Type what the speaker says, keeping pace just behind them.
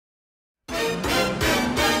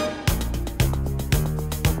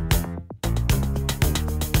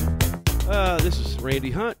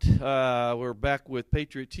Randy Hunt. We're back with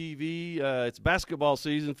Patriot TV. It's basketball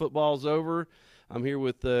season. Football's over. I'm here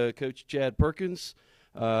with Coach Chad Perkins.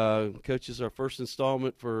 Coach, this is our first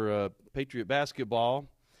installment for Patriot basketball.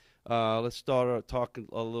 Let's start talking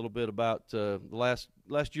a little bit about the last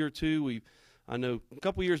year or two. I know a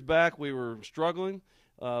couple years back we were struggling.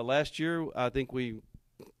 Last year I think we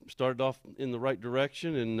started off in the right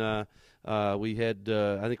direction, and we had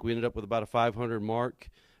I think we ended up with about a 500 mark.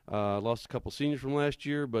 Lost a couple seniors from last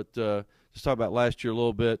year, but just talk about last year a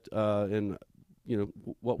little bit, and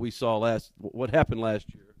what we saw what happened last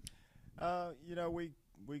year.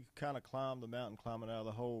 We kind of climbed the mountain, climbing out of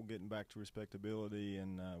the hole, getting back to respectability,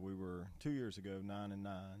 and we were 2 years ago 9-9,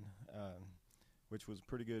 which was a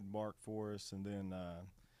pretty good mark for us. And then,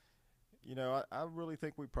 I really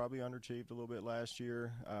think we probably underachieved a little bit last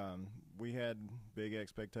year. We had big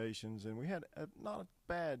expectations, and we had not a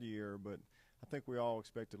bad year, but I think we all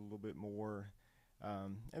expected a little bit more.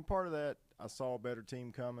 And part of that, I saw a better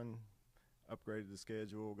team coming, upgraded the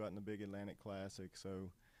schedule, got in the Big Atlantic Classic.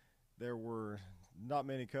 So there were not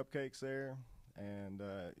many cupcakes there. And,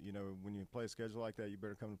 when you play a schedule like that, you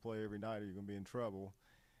better come to play every night or you're going to be in trouble.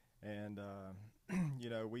 And,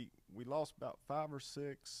 we lost about 5 or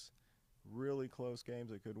 6 really close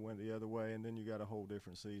games that could have went the other way. And then you got a whole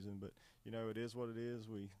different season. But, it is what it is.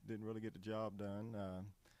 We didn't really get the job done.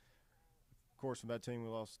 Of course, from that team, we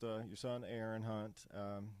lost your son, Aaron Hunt,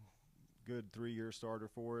 good 3-year starter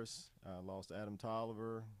for us. Lost Adam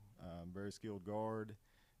Tolliver, very skilled guard,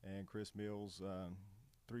 and Chris Mills,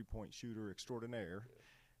 three-point shooter extraordinaire.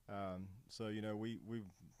 We've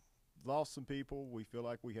lost some people. We feel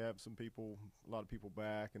like we have a lot of people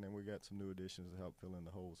back, and then we got some new additions to help fill in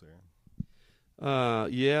the holes there. I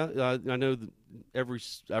know that every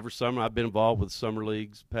summer I've been involved with summer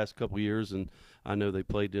leagues past couple of years, and I know they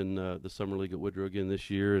played in the summer league at Woodrow again this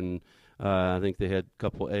year, and I think they had a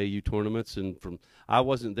couple AAU tournaments. And I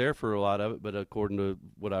wasn't there for a lot of it, but according to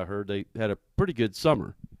what I heard, they had a pretty good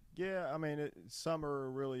summer. Yeah, summer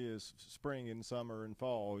really is spring and summer and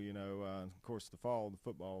fall. Of course, the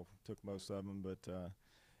football took most of them, but.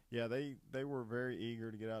 Yeah, they were very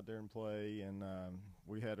eager to get out there and play, and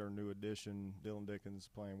we had our new addition, Dylan Dickens,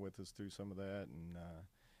 playing with us through some of that, and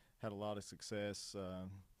had a lot of success.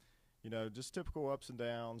 Just typical ups and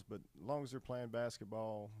downs, but as long as they're playing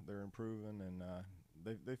basketball, they're improving, and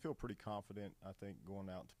they feel pretty confident, I think, going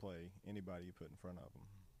out to play anybody you put in front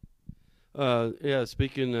of them.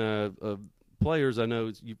 Speaking of players, I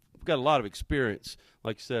know you've got a lot of experience.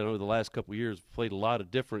 Like you said, over the last couple of years, played a lot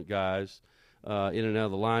of different guys. In and out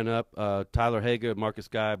of the lineup. Tyler Haga, Marcus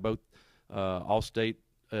Guy, both All-State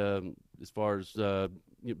as far as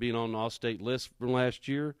being on the All-State list from last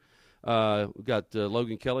year. We've got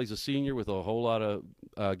Logan Kelly's a senior with a whole lot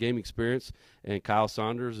of game experience, and Kyle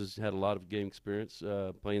Saunders has had a lot of game experience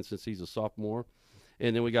playing since he's a sophomore.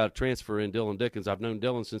 And then we got a transfer in, Dylan Dickens. I've known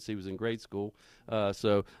Dylan since he was in grade school,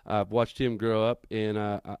 so I've watched him grow up, and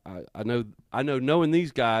I know knowing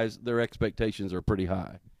these guys, their expectations are pretty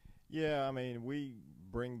high. Yeah, we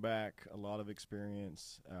bring back a lot of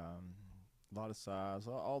experience, a lot of size.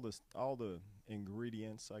 All the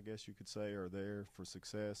ingredients, I guess you could say, are there for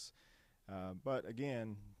success. But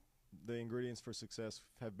again, the ingredients for success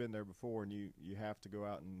have been there before, and you have to go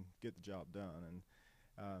out and get the job done. And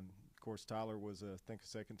of course, Tyler was I think a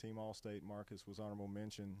second-team All-State. Marcus was honorable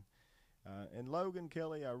mention. And Logan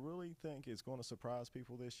Kelly, I really think is going to surprise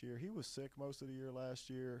people this year. He was sick most of the year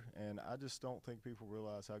last year, and I just don't think people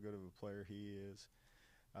realize how good of a player he is.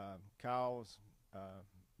 Kyle's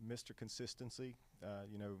Mr. Consistency,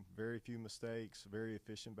 very few mistakes, very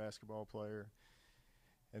efficient basketball player.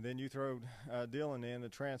 And then you throw Dylan in, the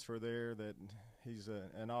transfer there, that he's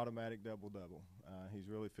an automatic double-double. He's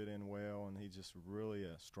really fit in well, and he's just really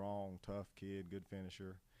a strong, tough kid, good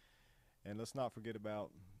finisher. And let's not forget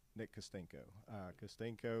about Nick Kostinko.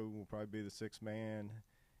 Kostinko will probably be the sixth man,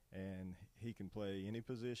 and he can play any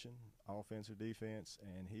position, offense or defense,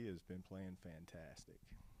 and he has been playing fantastic.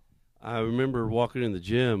 I remember walking in the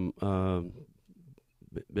gym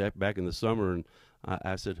back in the summer, and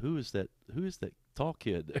I said, "Who is that tall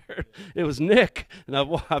kid there?" It was Nick, and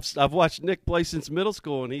I've watched Nick play since middle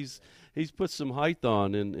school, and he's put some height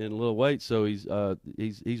on and a little weight, so he's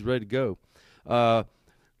ready to go.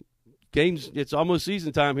 Games, it's almost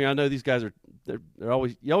season time here. I know these guys they're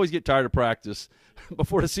always get tired of practice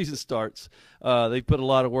before the season starts. They put a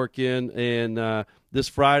lot of work in, and this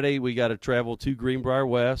Friday we got to travel to Greenbrier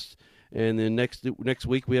West, and then next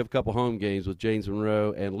week we have a couple home games with James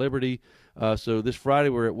Monroe and Liberty. So this Friday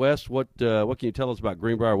we're at West. What can you tell us about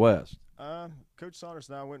Greenbrier West? Coach Saunders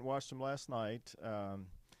and I went and watched them last night.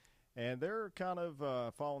 And they're kind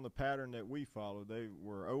of following the pattern that we followed. They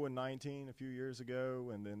were 0-19 a few years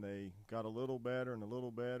ago, and then they got a little better and a little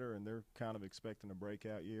better, and they're kind of expecting a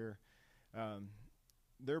breakout year.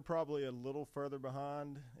 They're probably a little further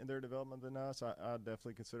behind in their development than us. I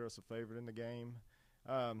definitely consider us a favorite in the game.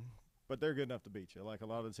 But they're good enough to beat you. Like a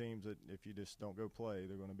lot of the teams that if you just don't go play,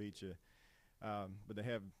 they're going to beat you. But they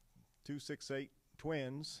have 2 6'8"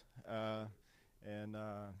 twins, and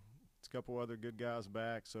a couple other good guys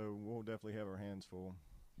back, so we'll definitely have our hands full.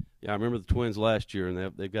 Yeah, I remember the Twins last year,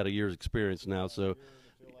 and they've got a year's experience now. So,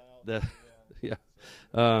 yeah.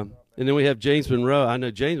 And then we have James Monroe. I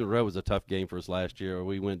know James Monroe was a tough game for us last year.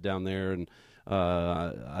 We went down there, and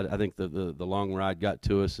I think the long ride got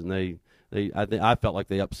to us, and I felt like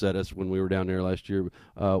they upset us when we were down there last year.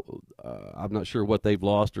 I'm not sure what they've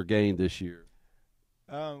lost or gained this year.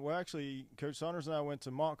 Well, actually, Coach Saunders and I went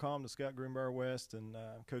to Montcalm to scout Greenbrier West, and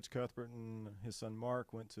Coach Cuthbert and his son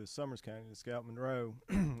Mark went to Summers County to scout Monroe.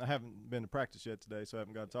 I haven't been to practice yet today, so I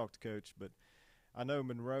haven't got to talk to Coach, but I know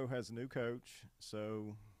Monroe has a new coach,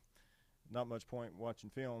 so not much point watching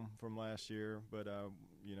film from last year, but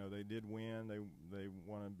you know, they did win. They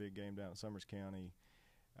won a big game down at Summers County.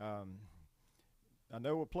 I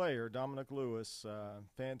know a player, Dominic Lewis,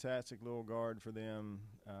 fantastic little guard for them.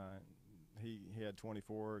 He had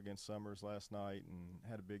 24 against Summers last night and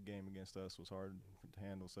had a big game against us. Was hard to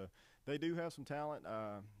handle. So they do have some talent.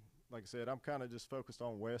 Like I said, I'm kind of just focused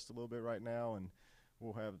on West a little bit right now, and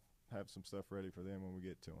we'll have some stuff ready for them when we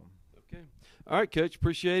get to them. Okay. All right, Coach.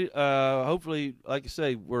 Appreciate it. Hopefully, like I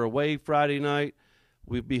say, we're away Friday night.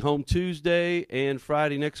 We'll be home Tuesday and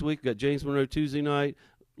Friday next week. We've got James Monroe Tuesday night,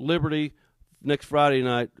 Liberty next Friday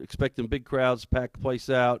night. Expecting big crowds, pack the place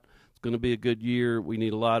out. Going to be a good year. We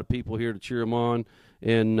need a lot of people here to cheer them on.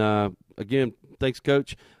 And, again, thanks,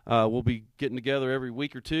 Coach. We'll be getting together every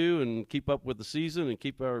week or two and keep up with the season and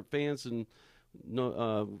keep our fans and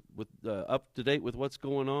up to date with what's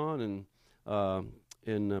going on.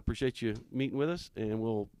 And appreciate you meeting with us, and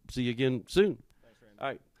we'll see you again soon. Thanks, Randy. All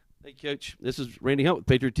right. Thank you, Coach. This is Randy Hunt with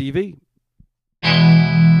Patriot TV.